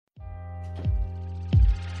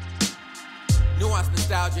Booanced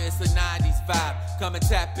Nostalgia, it's a 90s vibe. Come and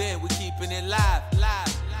tap in, we keeping it live.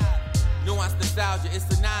 Booanced Nostalgia, it's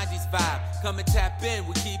a 90s vibe. Come and tap in,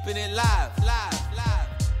 we keeping it live.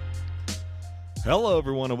 Hello,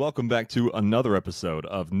 everyone, and welcome back to another episode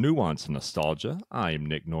of Booanced Nostalgia. I am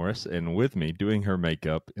Nick Norris, and with me, doing her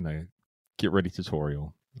makeup in a get-ready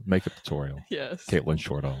makeup tutorial, yes, Caitlin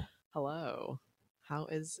Shortall. Hello. How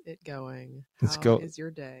is it going? How is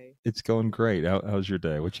your day? It's going great. How's your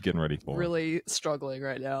day? What you getting ready for? Really struggling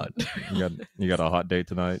right now. You got a hot date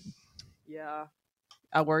tonight? Yeah.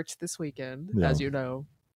 I worked this weekend, as you know.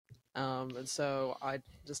 And so I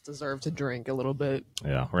just deserve to drink a little bit.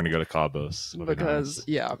 Yeah, we're going to go to Cabos. Because,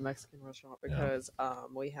 a Mexican restaurant. Because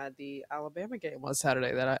we had the Alabama game on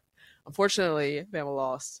Saturday that unfortunately, Bama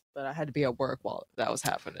lost, but I had to be at work while that was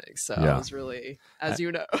happening. So I was really, as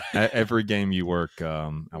you know. Every game you work,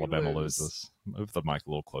 Alabama loses. Move the mic a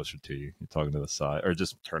little closer to you. You're talking to the side. Or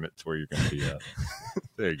just turn it to where you're going to be at.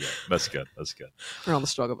 There you go. That's good. We're on the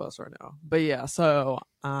struggle bus right now. But yeah, so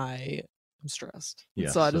I'm stressed. Yeah,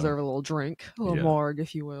 so I deserve a little drink, a little marg,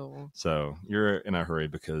 if you will. So you're in a hurry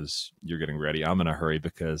because you're getting ready. I'm in a hurry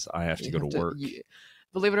because I have to go to work.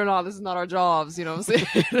 Believe it or not, this is not our jobs. You know what I'm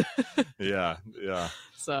saying? Yeah.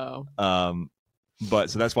 So.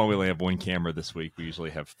 But that's why we only have one camera this week. We usually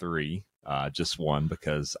have three, just one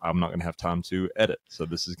because I'm not going to have time to edit. So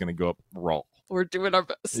this is going to go up raw. We're doing our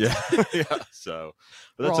best. Yeah. So,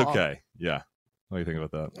 but that's raw. Okay. Yeah. What do you think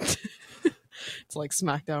about that? It's like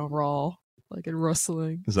SmackDown Raw, like in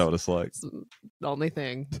wrestling. Is that what it's like? It's the only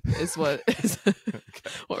thing is what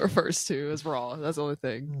what refers to as Raw. That's the only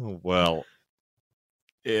thing. Well,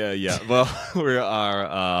 yeah. Well, we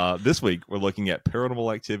are this week. We're looking at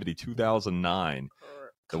Paranormal Activity 2009,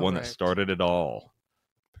 the one that started it all.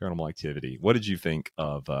 Paranormal Activity. What did you think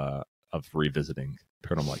of revisiting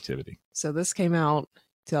Paranormal Activity? So this came out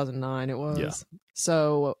 2009. It was. Yeah.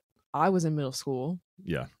 So I was in middle school.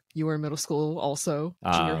 Yeah. You were in middle school also,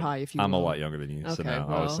 junior high, if you will. I'm a lot younger than you, so now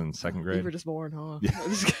I was in second grade. You were just born, huh? Yeah.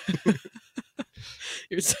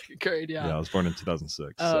 You were second grade, yeah. Yeah, I was born in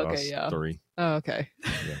 2006, so I was 3. Oh, okay.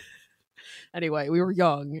 Yeah. Anyway, we were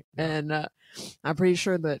young, and I'm pretty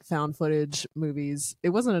sure that found footage movies, it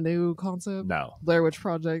wasn't a new concept. No. Blair Witch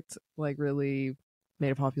Project, really made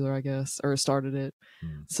it popular, I guess, or started it.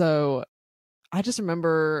 So I just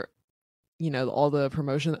remember, all the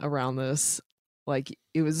promotion around this. We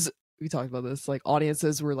talked about this,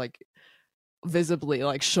 audiences were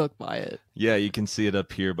visibly shook by it. Yeah, you can see it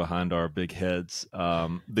up here behind our big heads.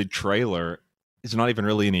 The trailer, it's not even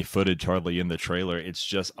really any footage hardly in the trailer. It's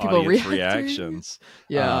just people audience reactions.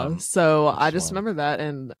 Yeah. So I just remember that,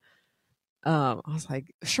 and I was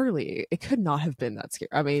like, surely it could not have been that scary.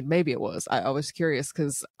 I mean, maybe it was. I was curious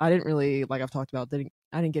because I didn't really, I've talked about, I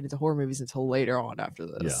didn't get into horror movies until later on after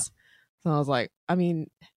this. Yeah. So I was like, I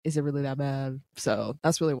mean, is it really that bad? So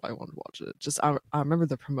that's really why I wanted to watch it. Just I remember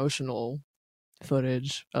the promotional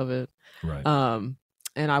footage of it. Right.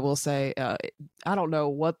 And I will say, I don't know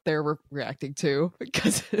what they're reacting to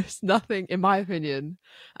because there's nothing, in my opinion,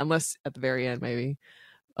 unless at the very end maybe,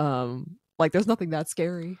 there's nothing that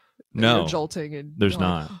scary. No, jolting and there's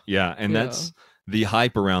not. Yeah, and that's the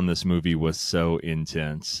hype around this movie was so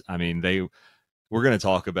intense. I mean, we're going to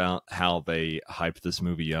talk about how they hyped this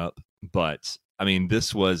movie up. But I mean,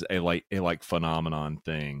 this was a phenomenon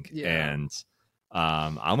thing, and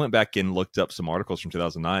I went back and looked up some articles from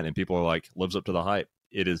 2009, and people are like, lives up to the hype.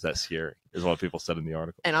 It is that scary, is what people said in the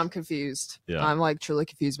article. And I'm confused. Yeah, I'm truly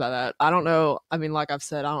confused by that. I don't know. I mean, like I've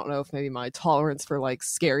said, I don't know if maybe my tolerance for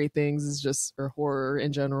scary things is just, or horror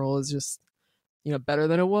in general is just, better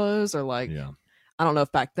than it was, or I don't know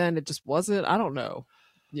if back then it just wasn't. I don't know.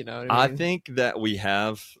 You know what I mean? I think that we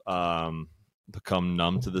have become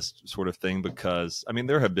numb to this sort of thing because, I mean,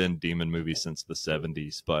 there have been demon movies since the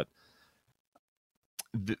 70s, but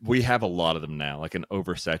we have a lot of them now, an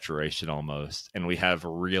oversaturation almost, and we have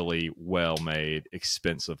really well-made,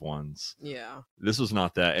 expensive ones. Yeah. This was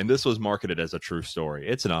not that, and this was marketed as a true story.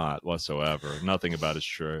 It's not whatsoever. Nothing about it's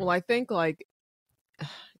true. Well, I think,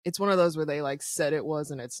 it's one of those where they, said it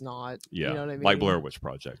was and it's not. Yeah. You know what I mean? Like Blair Witch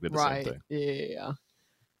Project. Did the right. same thing. Yeah.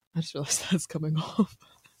 I just realized that's coming off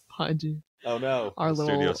behind you. Oh no! Our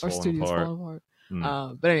studio's falling apart.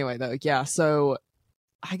 But anyway, though, yeah. So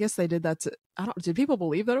I guess they did that to. Did people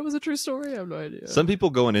believe that it was a true story? I have no idea. Some people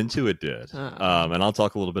going into it did, and I'll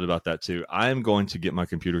talk a little bit about that too. I am going to get my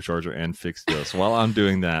computer charger and fix this. While I'm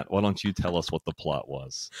doing that, why don't you tell us what the plot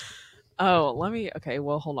was? Oh, okay.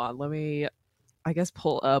 Well, hold on. Let me, I guess,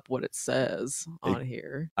 pull up what it says on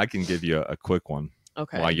here. I can give you a quick one.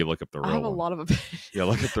 Okay. While you look up the real one. I have a lot of opinions. Yeah,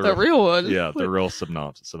 look at the real one. Yeah, the real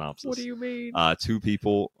synopsis. What do you mean? 2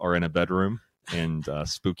 people are in a bedroom. and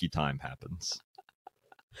spooky time happens.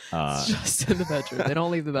 It's just in the bedroom. They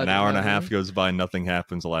don't leave the bedroom. An hour and a half goes by, nothing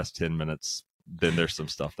happens. The last 10 minutes, then there's some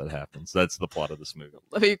stuff that happens. That's the plot of this movie.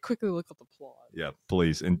 Let me quickly look up the plot. Yeah,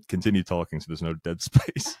 please, and continue talking so there's no dead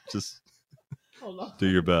space. Just do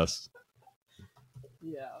your best.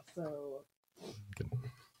 Yeah, so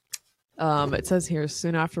it says here,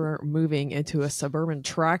 soon after moving into a suburban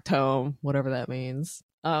tract home, whatever that means,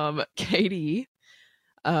 Katie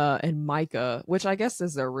and Micah, which I guess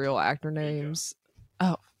is their real actor names.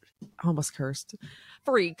 Oh, I almost cursed.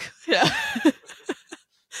 Freak. Yeah.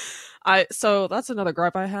 So that's another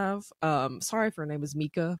gripe I have. Sorry if her name is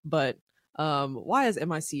Mika, but why is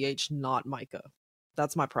MICH not Micah?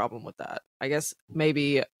 That's my problem with that. I guess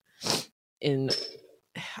maybe in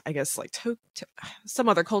like some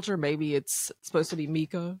other culture, maybe it's supposed to be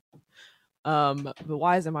Mika. But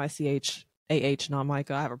why is MICH not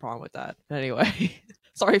Micah? I have a problem with that. Anyway,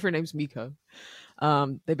 sorry if her name's Mika.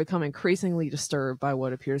 They become increasingly disturbed by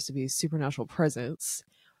what appears to be supernatural presence.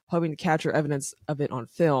 Hoping to capture evidence of it on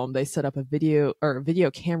film, they set up video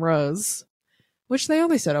cameras, which they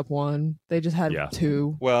only set up one. They just had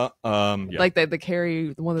two. Well, like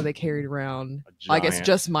the one that they carried around. I guess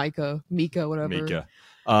just Mika, whatever. Mika.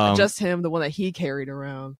 Just him, the one that he carried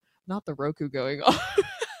around, not the Roku going on.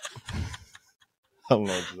 I don't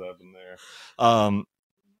know what's happened there.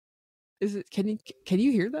 Is it? Can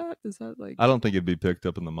you hear that? Is that like? I don't think it'd be picked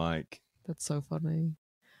up in the mic. That's so funny.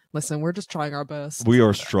 Listen, we're just trying our best. We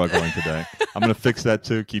are struggling today. I'm going to fix that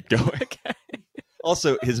too. Keep going. Okay.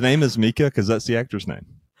 Also, his name is Mika because that's the actor's name.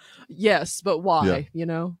 Yes, but why? Yeah. You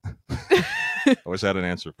know? I wish I had an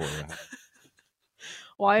answer for you.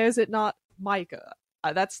 Why is it not Micah?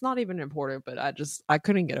 That's not even important, but I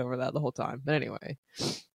couldn't get over that the whole time. But anyway.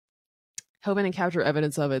 Hoping to capture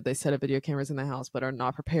evidence of it, they set up video cameras in the house, but are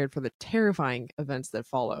not prepared for the terrifying events that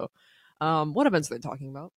follow. What events are they talking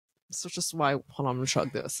about? So just why? Hold on, I'm gonna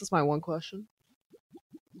chug this. This is my one question.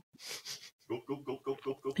 Go.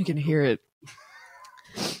 You can hear it.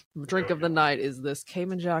 Drink of the night is this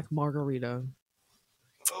Cayman Jack margarita.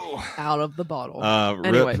 Oh. Out of the bottle.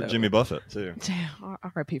 Anyway, rip Jimmy Buffett too. Damn,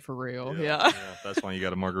 R.I.P. for real. Yeah. Yeah. That's why you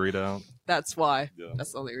got a margarita out. That's why. Yeah.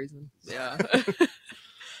 That's the only reason. Yeah.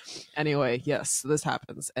 Anyway, yes, this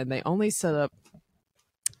happens, and they only set up,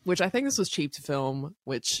 which I think this was cheap to film,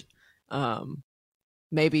 which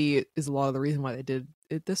maybe is a lot of the reason why they did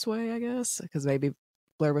it this way, I guess, because maybe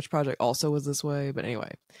Blair Witch Project also was this way. But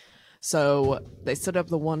anyway, so they set up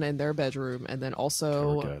the one in their bedroom, and then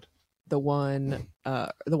also the one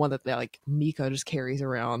that they, like, Mika just carries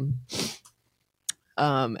around,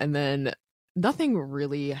 and then nothing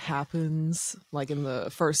really happens, like in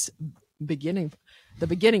the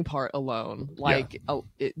beginning part alone, like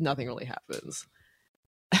nothing really happens.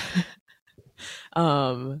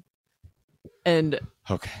 And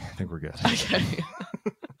okay, I think we're good. Okay.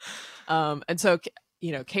 And so,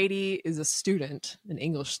 you know, Katie is a student, an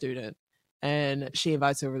English student, and she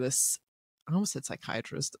invites over this, I almost said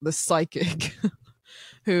psychiatrist, this psychic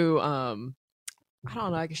who, I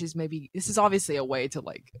don't know, I guess this is obviously a way to,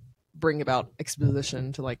 like, bring about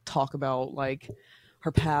exposition, to, like, talk about, like,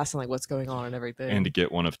 her past and, like, what's going on and everything, and to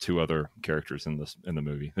get one of two other characters in the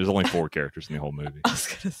movie. There's only 4 characters in the whole movie. I was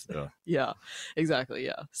gonna say, yeah, exactly,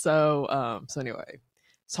 yeah. So anyway,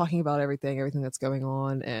 talking about everything that's going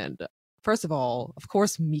on, and first of all, of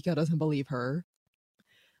course, Mika doesn't believe her.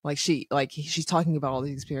 She's talking about all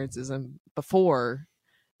these experiences, and before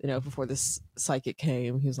this psychic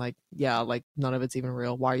came, he was like, yeah, like, none of it's even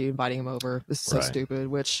real. Why are you inviting him over? This is so stupid.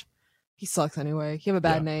 Which, he sucks anyway. You have a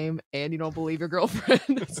bad name and you don't believe your girlfriend.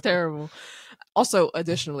 It's terrible. Also,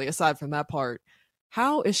 additionally, aside from that part,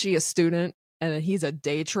 how is she a student and then he's a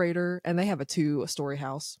day trader and they have a 2-story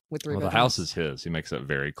house with 3 bedrooms? The house is his. He makes that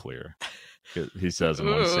very clear. He says in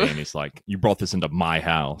one scene, he's like, you brought this into my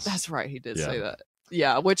house. That's right. He did say that.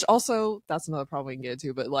 Yeah, which also, that's another problem we can get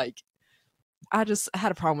into, but, like, I just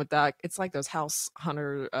had a problem with that. It's like those House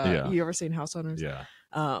Hunter. You ever seen House Hunters? Yeah.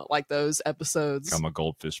 Like those episodes. I'm a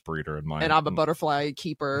goldfish breeder in mine, and I'm a butterfly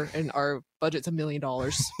keeper, and our budget's $1 million.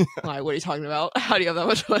 Like, what are you talking about? How do you have that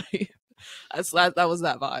much money? That was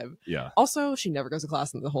that vibe. Yeah. Also, she never goes to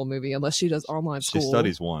class in the whole movie unless she does online school. She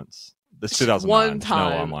studies once. This 2009. One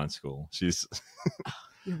time. No online school. She's.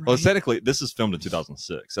 You're right. Well, technically, this is filmed in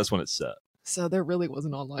 2006. That's when it's set. So there really was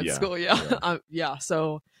an online school. Yeah.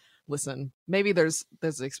 So. Listen, maybe there's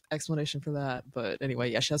an explanation for that, but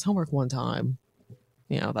anyway, she has homework one time.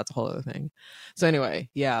 You know, that's a whole other thing. So anyway,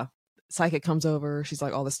 psychic comes over. She's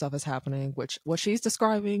like, all this stuff is happening, which what she's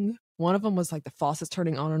describing, one of them was like the faucets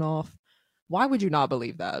turning on and off. Why would you not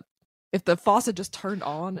believe that? if the faucet just turned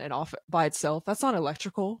on and off by itself, that's not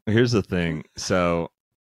electrical. Here's the thing. So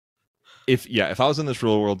if I was in this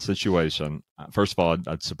real world situation, first of all,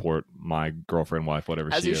 I'd support my girlfriend, wife,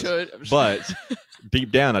 whatever As she you is. should. But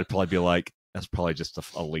deep down, I'd probably be like, that's probably just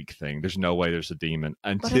a leak thing. There's no way there's a demon.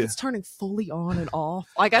 But if it's turning fully on and off,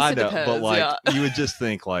 I guess it depends. But like, yeah. you would just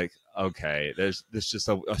think like, okay, there's just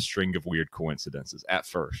a string of weird coincidences at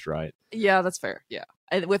first, right? Yeah, that's fair. Yeah,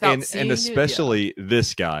 and without seeing and especially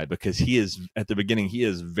this guy, because he is at the beginning, he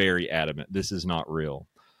is very adamant this is not real.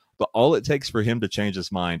 But all it takes for him to change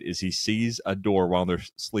his mind is he sees a door while they're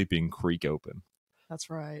sleeping creak open. That's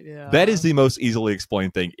right. Yeah, that is the most easily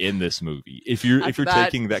explained thing in this movie. If you're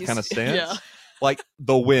taking that kind of stance, yeah. like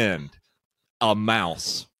the wind, a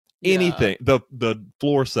mouse, anything, the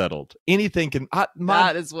floor settled, anything can.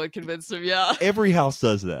 That is what convinced him. Yeah, every house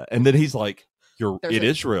does that, and then he's like, "It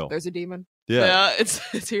is real. There's a demon. Yeah,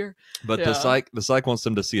 it's here." But the psych wants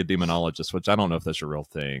them to see a demonologist, which I don't know if that's a real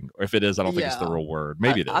thing, or if it is, I don't think it's the real word.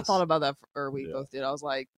 Maybe it is. I thought about that, or we both did. I was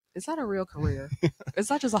like, is that a real career? Is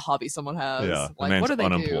that just a hobby someone has? Yeah, like what do they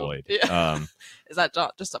unemployed. do? Yeah. Is that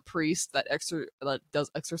just a priest that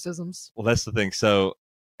does exorcisms? Well, that's the thing. So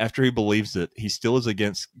after he believes it, he still is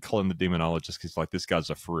against calling the demonologist because like this guy's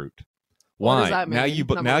a fruit. Why? What does that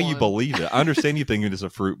mean? Now you believe it. I understand you think it is a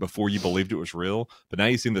fruit before you believed it was real, but now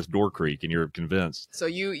you've seen this door creak and you're convinced. So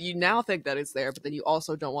you now think that it's there, but then you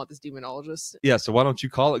also don't want this demonologist. Yeah, so why don't you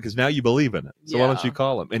call it? Because now you believe in it. So why don't you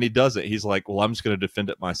call him? And he does it. He's like, well, I'm just going to defend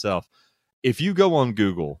it myself. If you go on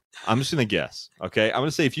Google, I'm just going to guess, okay? I'm going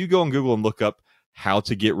to say if you go on Google and look up how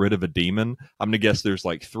to get rid of a demon, I'm going to guess there's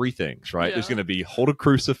like 3 things, right? Yeah. There's going to be hold a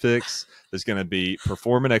crucifix, there's going to be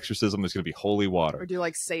perform an exorcism, there's going to be holy water. Or do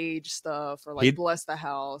like sage stuff, or like bless the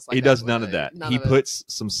house. Like he does none of that. He puts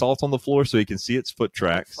some salt on the floor so he can see its foot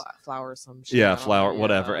tracks. Like flour, some shit. Yeah, flour,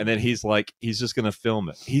 whatever. And then he's like, he's just going to film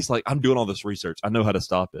it. He's like, I'm doing all this research. I know how to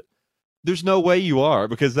stop it. There's no way you are,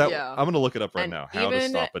 because I'm going to look it up right now. How to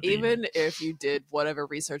stop a demon. Even if you did whatever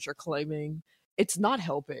research you're claiming, it's not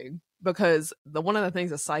helping. Because one of the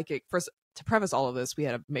things a psychic, first, to preface all of this, we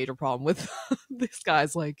had a major problem with this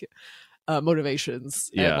guy's like motivations,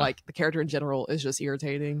 and like the character in general is just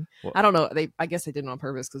irritating. Well, I don't know. I guess they did it on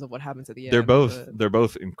purpose because of what happens at the end. They're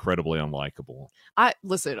both incredibly unlikable.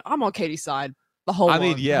 I'm on Katie's side the whole.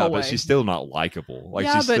 But she's still not likable.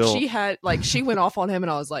 Like, she went off on him, and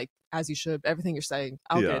I was like, as you should. Everything you're saying,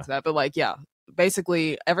 I'll get into that, but like,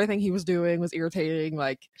 basically everything he was doing was irritating.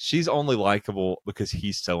 Like, she's only likable because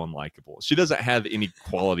he's so unlikable. She doesn't have any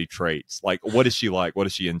quality traits. Like, what is she like? What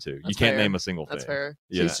is she into? You can't name a single thing. That's fair.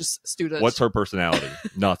 She's just student. What's her personality?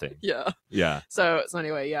 Nothing. Yeah. So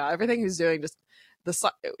anyway, everything he was doing it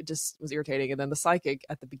just was irritating. And then the psychic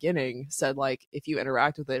at the beginning said, like, if you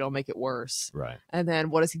interact with it, it'll make it worse. Right. And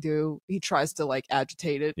then what does he do? He tries to like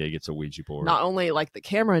agitate it. Yeah, he gets a Ouija board. Not only like the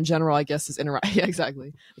camera in general, I guess, is yeah,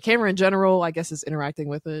 exactly. The camera in general, I guess, is interacting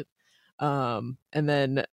with it. And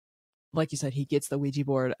then, like you said, he gets the Ouija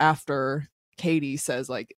board after Katie says,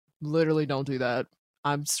 like, literally don't do that.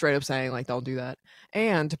 I'm straight up saying, like, don't do that.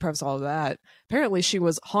 And to preface all of that, apparently she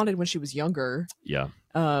was haunted when she was younger. Yeah.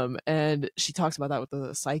 And she talks about that with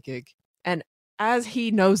the psychic. And as he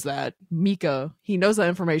knows that, Mika, he knows that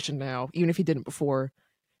information now, even if he didn't before,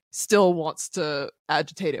 still wants to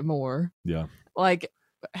agitate it more. Yeah. Like,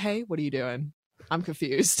 hey, what are you doing? I'm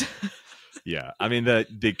confused. Yeah. I mean,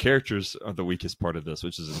 the characters are the weakest part of this,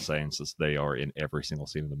 which is insane since they are in every single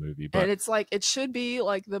scene of the movie. But and it's like, it should be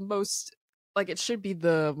like the most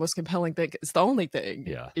compelling thing. It's the only thing.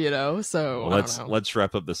 Yeah. You know? So let's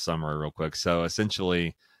wrap up this summary real quick. So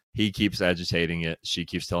essentially he keeps agitating it. She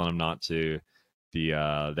keeps telling him not to. The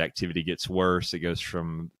activity gets worse. It goes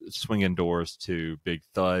from swinging doors to big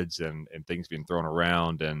thuds and things being thrown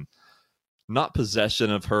around, and not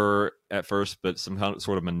possession of her at first, but some kind of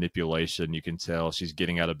sort of manipulation. You can tell she's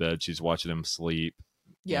getting out of bed. She's watching him sleep.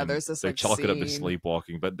 Yeah, there's this. They chalk it up to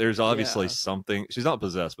sleepwalking, but there's obviously something. She's not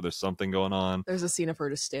possessed, but there's something going on. There's a scene of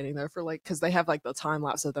her just standing there for like, because they have like the time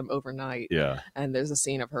lapse of them overnight. Yeah, and there's a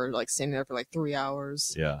scene of her like standing there for like 3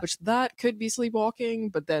 hours. Yeah, which that could be sleepwalking,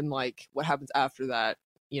 but then like what happens after that,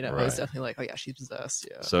 you know, is definitely like, oh yeah, she's possessed.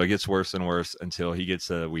 Yeah. So it gets worse and worse until he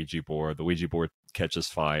gets a Ouija board. The Ouija board catches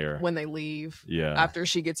fire when they leave. Yeah, after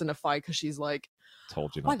she gets in a fight because she's like,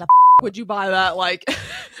 told you. Why the would you buy that? Like,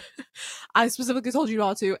 I specifically told you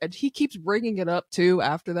not to. And he keeps bringing it up too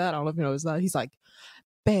after that. I don't know if you noticed that. He's like,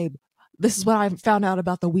 babe, this is what I found out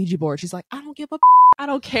about the Ouija board. She's like, I don't give a I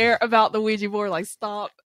don't care about the Ouija board. Like, stop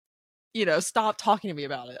talking to me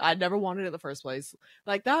about it. I never wanted it in the first place.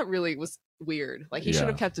 Like, that really was weird. Like, he should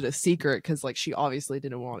have kept it a secret because like she obviously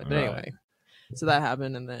didn't want it. But anyway. So that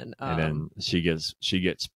happened, and then she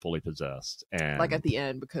gets fully possessed, and like at the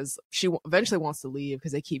end, because she eventually wants to leave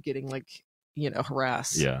because they keep getting like,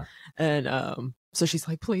 harassed. Yeah. And so she's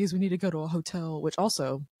like, please, we need to go to a hotel, which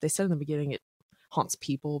also they said in the beginning it haunts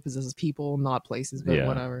people, possesses people, not places, but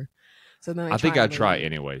whatever. So then I think I'd try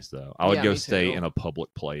anyways, though. I would go stay in a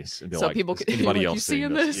public place and be so like, people is could, anybody like, else you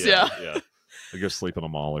seeing this? this? Yeah. I'd go sleep in a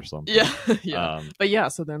mall or something. Yeah. But yeah,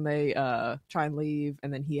 so then they try and leave,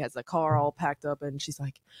 and then he has the car all packed up, and she's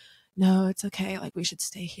like, no, it's okay, like we should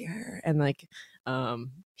stay here. And like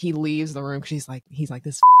he leaves the room because he's like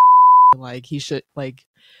this like he should like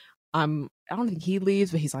I don't think he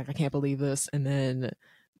leaves, but he's like, I can't believe this. And then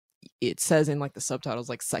it says in like the subtitles,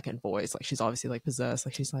 like second voice, like she's obviously like possessed,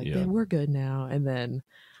 like she's like, yeah, we're good now. And then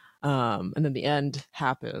the end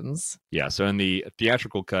happens. Yeah, so in the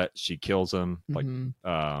theatrical cut, she kills him, like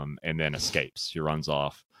Mm-hmm. and then escapes. She runs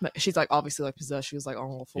off. But she's like obviously like possessed. She was like on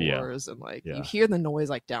all fours, and like you hear the noise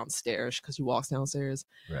like downstairs because she walks downstairs,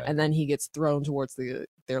 and then he gets thrown towards their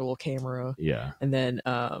little camera. Yeah, and then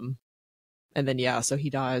so he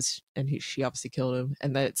dies, and she obviously killed him.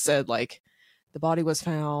 And then it said like the body was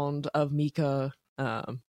found of Mika,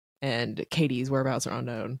 and Katie's whereabouts are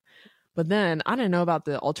unknown. But then I didn't know about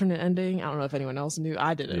the alternate ending. I don't know if anyone else knew.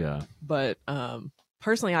 I didn't. Yeah. But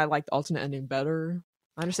personally, I liked the alternate ending better.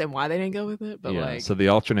 I understand why they didn't go with it, but like, so the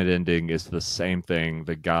alternate ending is the same thing.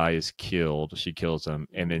 The guy is killed. She kills him,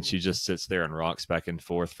 and then she just sits there and rocks back and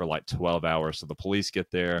forth for like 12 hours. So the police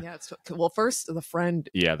get there. Yeah. Well, first the friend.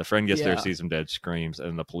 Yeah, the friend gets there, sees him dead, screams,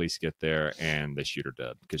 and the police get there and they shoot her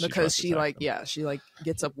dead because she like she like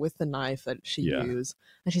gets up with the knife that she used,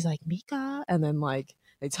 and she's like, Mika, and then like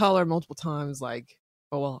they tell her multiple times like,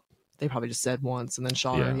 oh well, they probably just said once and then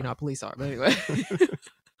shot her. You know, police are, but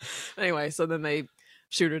anyway. So then they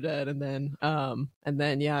shoot her dead, and then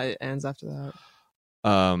it ends after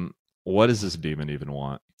that. What does this demon even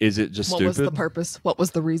want? Is it just stupid? What was the purpose? What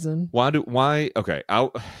was the reason? Why okay,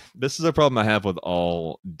 this is a problem I have with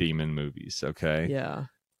all demon movies. Okay, yeah,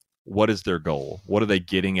 what is their goal? What are they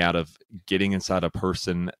getting out of getting inside a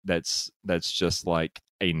person that's just like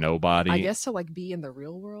a nobody? I guess to like be in the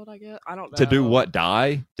real world. I guess I don't know. To do what?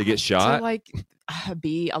 Die? To get shot? To like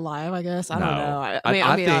be alive? I guess I don't know. I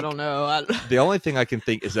mean, I don't know. The only thing I can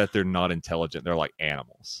think is that they're not intelligent. They're like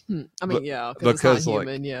animals. I mean, because it's not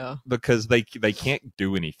human. Because they can't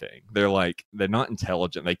do anything. They're not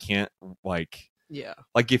intelligent. They can't like. Yeah.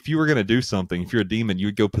 Like if you were gonna do something, if you're a demon, you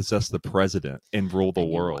would go possess the president and rule the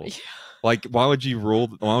world. Like, why would you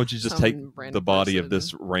just take the body of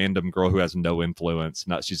this random girl who has no influence?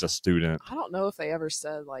 She's a student. I don't know if they ever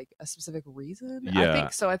said like a specific reason. Yeah. I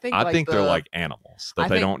think so. I think they're like animals that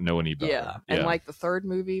they don't know any better. Yeah. And like the third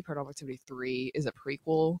movie, Paranormal Activity 3, is a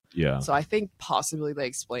prequel. Yeah. So I think possibly they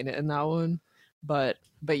explain it in that one. But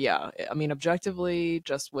yeah, I mean, objectively,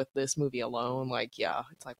 just with this movie alone, like, yeah,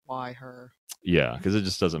 it's like, why her? Yeah, because it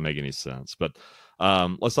just doesn't make any sense. But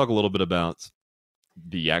let's talk a little bit about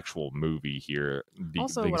the actual movie here.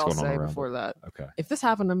 Also, what I'll say before that, okay, if this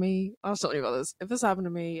happened to me, I was telling you about this. If this happened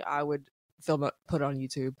to me, I would film it, put it on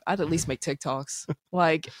YouTube. I'd at least make TikToks.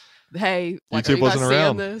 Like, hey, like, YouTube wasn't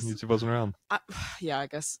around. This? YouTube wasn't around. Yeah, I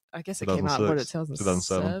guess it came out. What,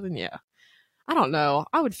 2007? Yeah. I don't know.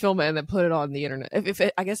 I would film it and then put it on the internet. If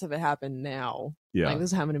it happened now, like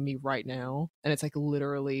this is happening to me right now, and it's like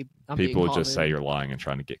literally, people would just say you're lying and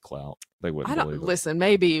trying to get clout. They wouldn't believe it. Listen,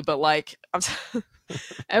 maybe, but like,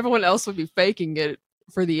 everyone else would be faking it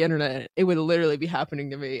for the internet. It would literally be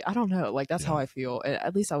happening to me. I don't know. Like that's how I feel. And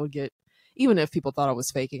at least I would get, even if people thought I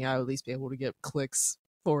was faking, I would at least be able to get clicks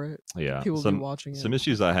for it. Yeah, people would be watching it. Some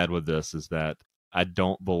issues I had with this is that I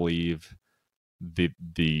don't believe the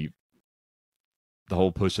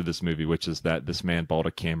whole push of this movie, which is that this man bought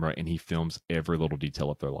a camera and he films every little detail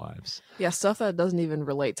of their lives. Yeah, stuff that doesn't even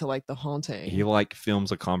relate to like the haunting. He like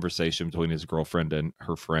films a conversation between his girlfriend and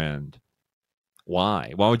her friend.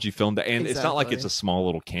 Why would you film that? And It's not like it's a small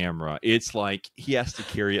little camera. It's like he has to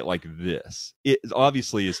carry it like this. It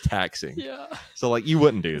obviously is taxing. Yeah. So like you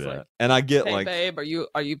wouldn't do that. Like, and I get, hey, babe, are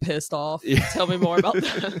you pissed off? Tell me more about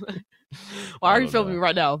that. Why are you filming me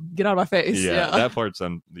right now? Get out of my face. Yeah. That part's I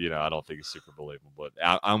don't think it's super believable, but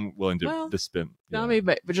I'm willing to spend. No, I mean,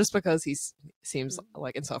 but just because he seems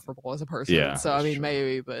like insufferable as a person. Yeah. So I mean,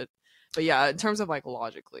 maybe, but yeah, in terms of like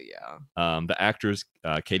logically, yeah. The actors,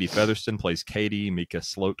 Katie Featherston plays Katie, Mika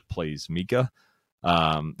Sloat plays Mika.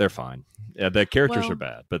 They're fine. Yeah, the characters are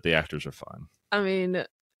bad, but the actors are fine. I mean,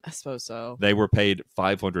 I suppose so. They were paid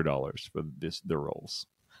 $500 for their roles.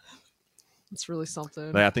 It's really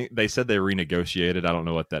something. I think they said they renegotiated. I don't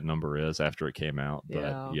know what that number is after it came out,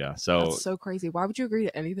 but yeah. So that's so crazy. Why would you agree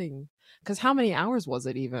to anything? Because how many hours was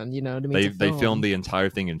it even? You know, to they filmed the entire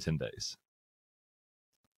thing in 10 days.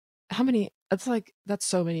 How many? It's like that's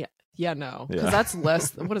so many. Yeah, no, because that's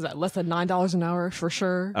less. What is that? Less than $9 an hour for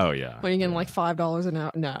sure. Oh yeah, when you get like $5 an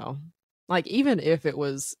hour. No, like even if it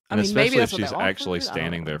was, I mean, especially maybe that's if she's what actually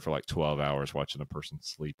standing there for like 12 hours watching a person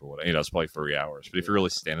sleep or whatever. You know, it's probably 3 hours. But if you're really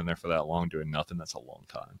standing there for that long doing nothing, that's a long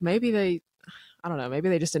time. Maybe I don't know. Maybe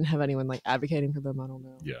they just didn't have anyone like advocating for them. I don't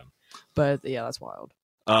know. Yeah, but yeah, that's wild.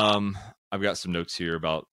 I've got some notes here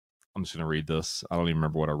about. I'm just going to read this. I don't even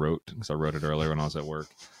remember what I wrote because I wrote it earlier when I was at work.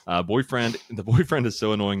 The boyfriend is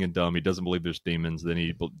so annoying and dumb. He doesn't believe there's demons. Then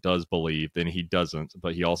he does believe. Then he doesn't,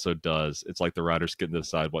 but he also does. It's like the writers getting to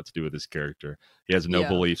decide what to do with his character. He has no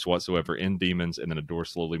beliefs whatsoever in demons, and then a door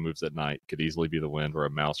slowly moves at night. Could easily be the wind or a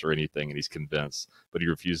mouse or anything, and he's convinced. But he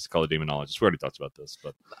refuses to call a demonologist. We already talked about this,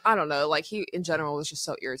 but I don't know. Like he, in general, was just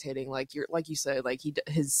so irritating. Like you said, like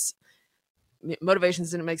his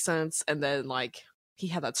motivations didn't make sense, and then like. He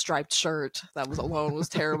had that striped shirt that was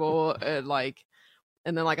terrible, and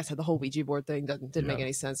then like I said, the whole Ouija board thing didn't make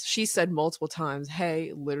any sense. She said multiple times,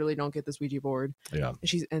 "Hey, literally don't get this Ouija board." Yeah,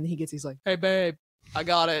 and he's like, "Hey, babe, I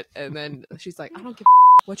got it," and then she's like, "I don't give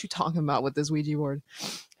what you talking about with this Ouija board,"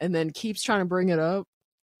 and then keeps trying to bring it up.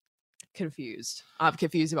 Confused. I'm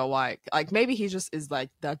confused about why. Like maybe he just is like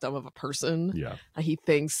that dumb of a person. Yeah, he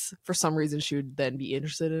thinks for some reason she would then be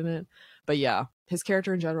interested in it. But yeah, his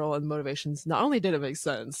character in general and motivations not only didn't make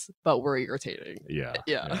sense, but were irritating. Yeah.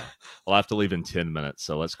 I'll have to leave in 10 minutes,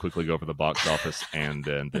 so let's quickly go over the box office and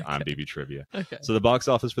then the IMDb trivia. Okay. So the box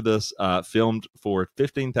office for this filmed for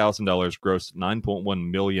 $15,000, grossed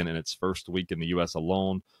 $9.1 million in its first week in the U.S.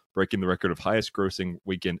 alone, breaking the record of highest grossing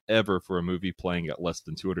weekend ever for a movie playing at less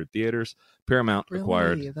than 200 theaters. Paramount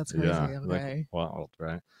acquired. That's crazy. Okay. Wild,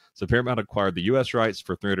 right? So Paramount acquired the U.S. rights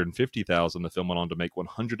for $350,000. The film went on to make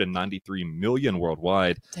 $193 million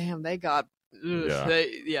worldwide. Damn, they got. They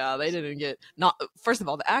didn't get. Not first of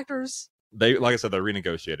all, the actors. They, like I said, they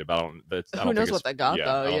renegotiated. But who knows what they got though?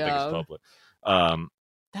 I don't think it's public.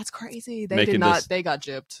 That's crazy. They did not. They got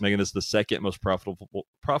gypped. Making this the second most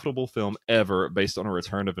profitable film ever, based on a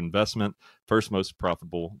return of investment. First most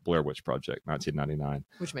profitable, Blair Witch Project, 1999,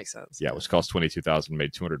 which makes sense. Yeah, which cost $22,000,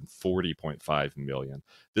 made $240.5 million.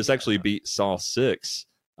 This actually beat Saw 6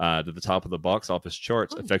 to the top of the box office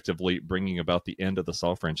charts, effectively bringing about the end of the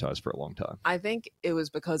Saw franchise for a long time. I think it was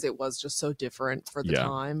because it was just so different for the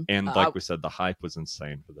time. And like we said, the hype was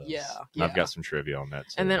insane for this. Yeah. I've got some trivia on that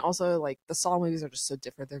too. And then also like the Saw movies are just so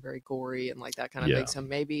different. They're very gory and like that kind of thing. So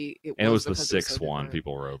maybe it was the sixth one.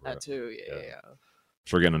 People were over that it. too. Yeah.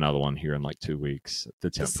 So we're getting another one here in like 2 weeks. The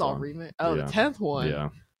 10th Saw one. remake. Oh, the 10th one. Yeah.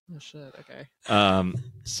 Oh shit. Okay.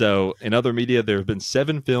 So in other media, there have been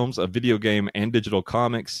 7 films, a video game, and digital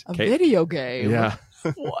comics. Video game. Yeah.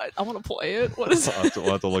 What? I want to play it. What is it?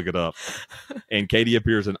 We'll have to look it up. And Katie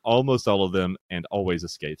appears in almost all of them and always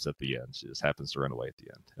escapes at the end. She just happens to run away at the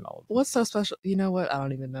end in all of them. What's so special? You know what? I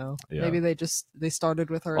don't even know. Yeah. Maybe they started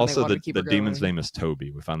with her. Also, and they wanted to keep the her demon's going. name is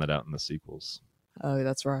Toby. We found that out in the sequels. Oh,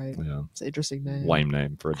 that's right. Yeah. It's an interesting name. Lame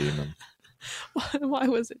name for a demon. Why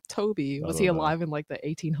was it Toby? Was he alive in like the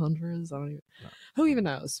 1800s? I don't even. Who even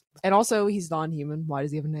knows? And also, he's non-human. Why does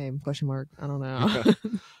he have a name? Question mark. I don't know.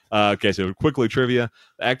 Okay, so quickly trivia: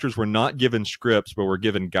 the actors were not given scripts, but were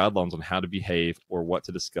given guidelines on how to behave or what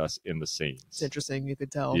to discuss in the scenes. It's interesting. You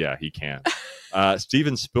could tell. Yeah, he can.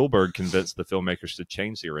 Steven Spielberg convinced the filmmakers to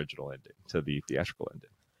change the original ending to the theatrical ending,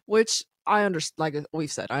 which I understand. Like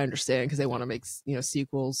we've said, I understand because they want to make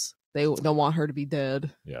sequels. They don't want her to be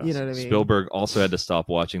dead. Yeah, you know what I mean? Spielberg also had to stop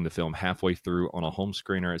watching the film halfway through on a home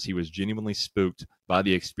screener as he was genuinely spooked by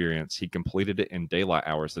the experience. He completed it in daylight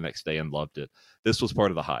hours the next day and loved it. This was part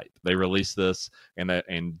of the hype. They released this and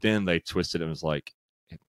then they twisted it and was like,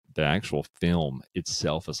 the actual film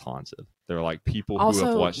itself is haunted. They're like, people who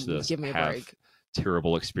have watched this have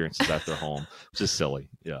terrible experiences at their home, which is silly.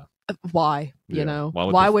 Yeah. Why? Yeah. You know?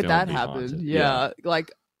 Why would that happen? Haunted? Yeah. Like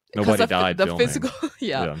nobody died. The physical,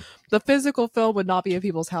 the physical film would not be in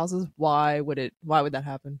people's houses. Why would that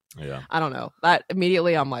happen? Yeah, I don't know. That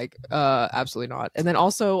immediately, I'm like, absolutely not. And then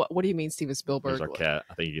also, what do you mean, Steven Spielberg? There's our cat.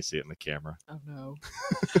 I think you can see it in the camera. Oh no!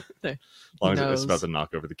 As long as it's about to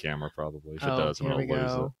knock over the camera, probably. If it does, I'm gonna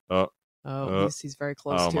lose it. He's very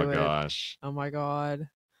close to it. Oh my gosh! Oh my god!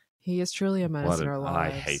 He is truly a menace in our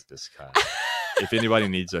lives. I hate this guy. If anybody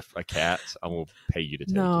needs a cat, I will pay you to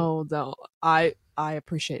take it. No, don't. I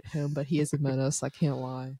appreciate him, but he is a menace. I can't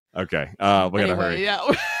lie. Okay, we gotta hurry.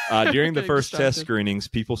 Yeah. During the first distracted. test screenings,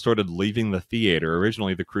 people started leaving the theater.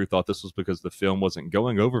 Originally, the crew thought this was because the film wasn't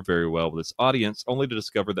going over very well with its audience, only to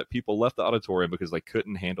discover that people left the auditorium because they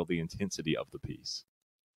couldn't handle the intensity of the piece.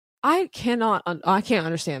 I can't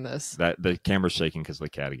understand this. That the camera's shaking because of the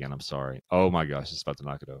cat again. I'm sorry. Oh my gosh, it's about to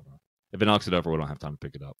knock it over. If it knocks it over, we don't have time to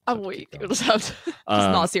pick it up. Oh wait, we'll just have to just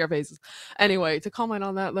not see our faces. Anyway, to comment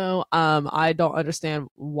on that though, I don't understand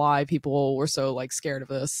why people were so like scared of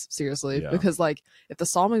this. Seriously, because like if the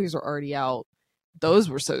Saw movies were already out, those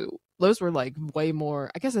were like way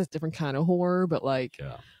more. I guess it's a different kind of horror, but like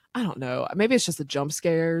I don't know. Maybe it's just the jump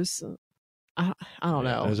scares. I don't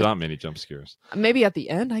know. There's not many jump scares. Maybe at the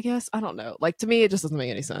end, I guess. I don't know. Like to me, it just doesn't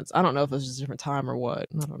make any sense. I don't know if it's just a different time or what.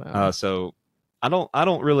 I don't know. So I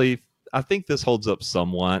don't really. I think this holds up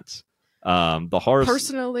somewhat. The horror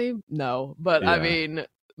personally, no, but I mean,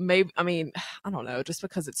 maybe. I mean, I don't know. Just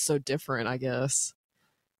because it's so different, I guess.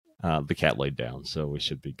 The cat laid down, so we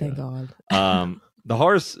should be good. Thank God. The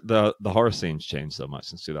horror scenes changed so much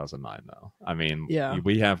since 2009, though. I mean,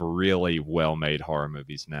 we have really well-made horror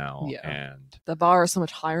movies now, and the bar is so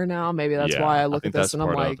much higher now. Maybe that's why I look at this and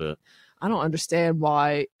I'm like, I don't understand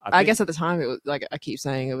why. I guess at the time it was like I keep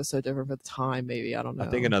saying it was so different for the time. Maybe I don't know. I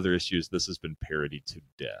think another issue is this has been parodied to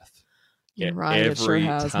death. You're right. Every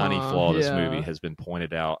tiny flaw of this movie has been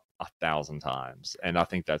pointed out 1,000 times, and I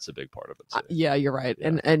think that's a big part of it too. Yeah, you're right.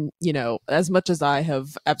 Yeah. And you know, as much as I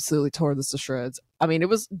have absolutely torn this to shreds, I mean, it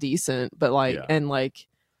was decent, but like, and like,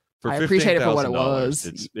 I appreciate it for what it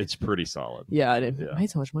was. It's pretty solid. Yeah, and it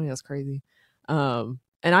made so much money. That's crazy.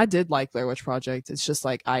 And I did like Blair Witch Project. It's just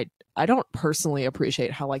like I don't personally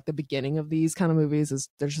appreciate how like the beginning of these kind of movies is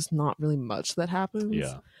there's just not really much that happens.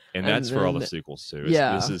 Yeah. And that's for all the sequels too.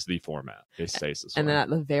 This is the format. It stays this way. And then at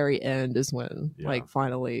the very end is when like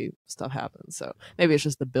finally stuff happens. So maybe it's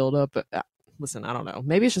just the build up. But listen, I don't know.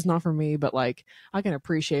 Maybe it's just not for me, but like I can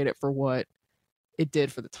appreciate it for what it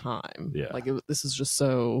did for the time. Yeah. Like this is just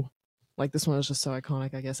so like this one is just so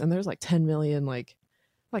iconic, I guess. And there's like 10 million, like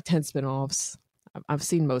 10 spinoffs. I've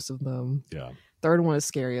seen most of them. Yeah. Third one is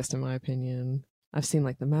scariest in my opinion. I've seen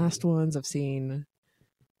like the masked ones. I've seen.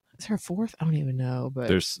 Is there a fourth? I don't even know. But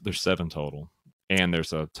there's 7 total, and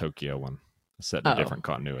there's a Tokyo one set in a different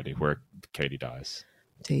continuity where Katie dies.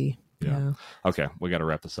 Yeah. Okay, we got to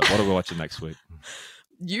wrap this up. What are we watching next week?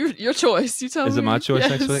 Your choice. You tell me. Is it my choice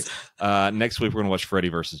next week? Next week we're gonna watch Freddy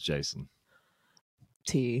versus Jason.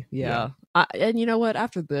 Yeah. And you know what?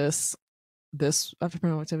 After this after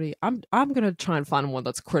Paranormal Activity, I'm gonna try and find one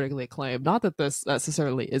that's critically acclaimed. Not that this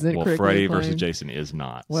necessarily isn't. Well, Freddy acclaimed. versus Jason is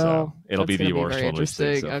not. Well, so it'll be the worst one we've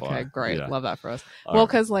seen so far. Okay, great, love that for us. All well,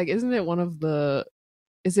 because like, isn't it one of the?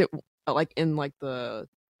 Is it like in like the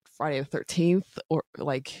Friday the 13th or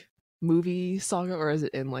like movie saga, or is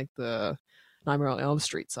it in like the Nightmare on Elm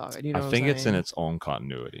Street saga? Do you know? I think it's in its own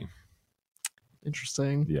continuity.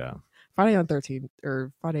 Interesting. Yeah. Friday on 13th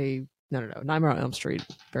or Friday. No. Nightmare on Elm Street,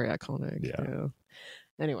 very iconic. Yeah.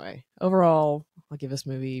 Anyway, overall, I'll give this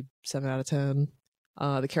movie 7 out of 10.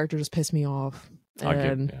 The character just pissed me off. I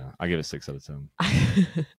give it 6 out of 10.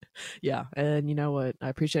 Yeah, and you know what? I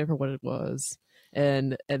appreciate it for what it was,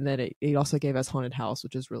 and then it also gave us Haunted House,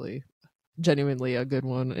 which is really genuinely a good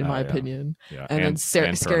one in my opinion. Yeah, and then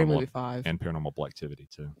Scary Movie 5 and Paranormal Activity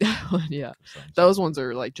too. Yeah, those ones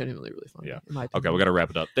are like genuinely really funny. Yeah. In my okay, we got to wrap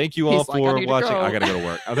it up. Thank you all for watching. I got to go to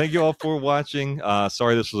work. Thank you all for watching.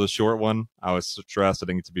 Sorry this was a short one. I was stressed. I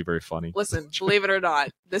didn't get to be very funny. Listen, believe it or not,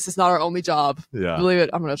 this is not our only job. Yeah, believe it.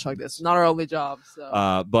 I'm gonna chug this. Not our only job.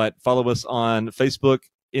 So. But follow us on Facebook,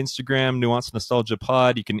 Instagram, Booanced Nostalgia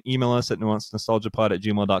Pod. You can email us at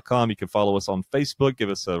nuancednostalgiapod@gmail.com. You can follow us on Facebook. Give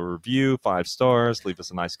us a review, 5 stars. Leave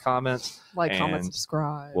us a nice comment. Comment,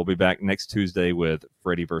 subscribe. We'll be back next Tuesday with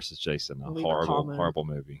Freddy versus Jason, a horrible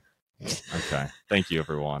movie. Okay. Thank you,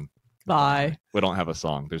 everyone. Bye. We don't have a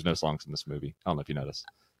song. There's no songs in this movie. I don't know if you noticed.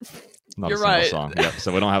 Not You're a single right. song. Yep.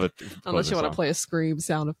 So we don't have a unless you want to play a scream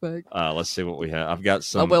sound effect. Let's see what we have. I've got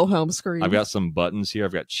some a Wilhelm scream. I've got some buttons here.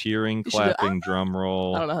 I've got cheering, clapping, drum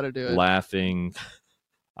roll. I don't know how to do it. Laughing.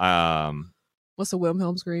 What's a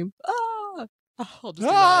Wilhelm scream? I'll just do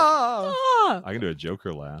that. I can do a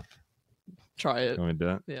Joker laugh. Try it. You want me to do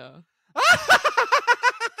it? Yeah. Is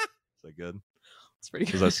that good? It's pretty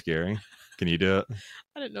good. Is that scary? Can you do it?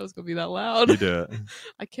 I didn't know it was gonna be that loud. You do it.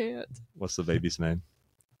 I can't. What's the baby's name?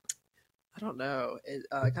 I don't know. It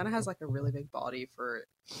kind of has like a really big body for. It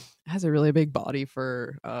has a really big body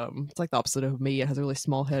for. It's like the opposite of me. It has a really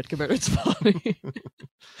small head compared to its body.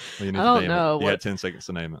 Well, I don't know. You got 10 seconds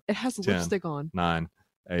to name it. It has 10, lipstick on. 9,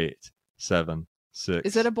 8, 7, 6.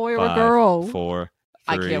 Is it a boy or 5, a girl? 4,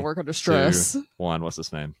 I can't work under stress. 2, 1. What's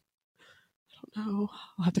his name? No,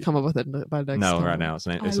 I'll have to come up with it by next time. Right now. It's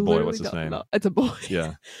a boy. What's his name? Know. It's a boy.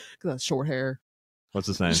 Yeah. Because that's short hair. What's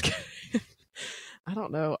his name? I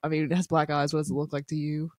don't know. I mean, it has black eyes. What does it look like to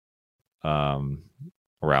you?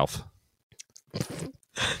 Ralph.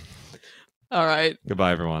 All right.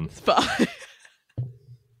 Goodbye, everyone. Bye.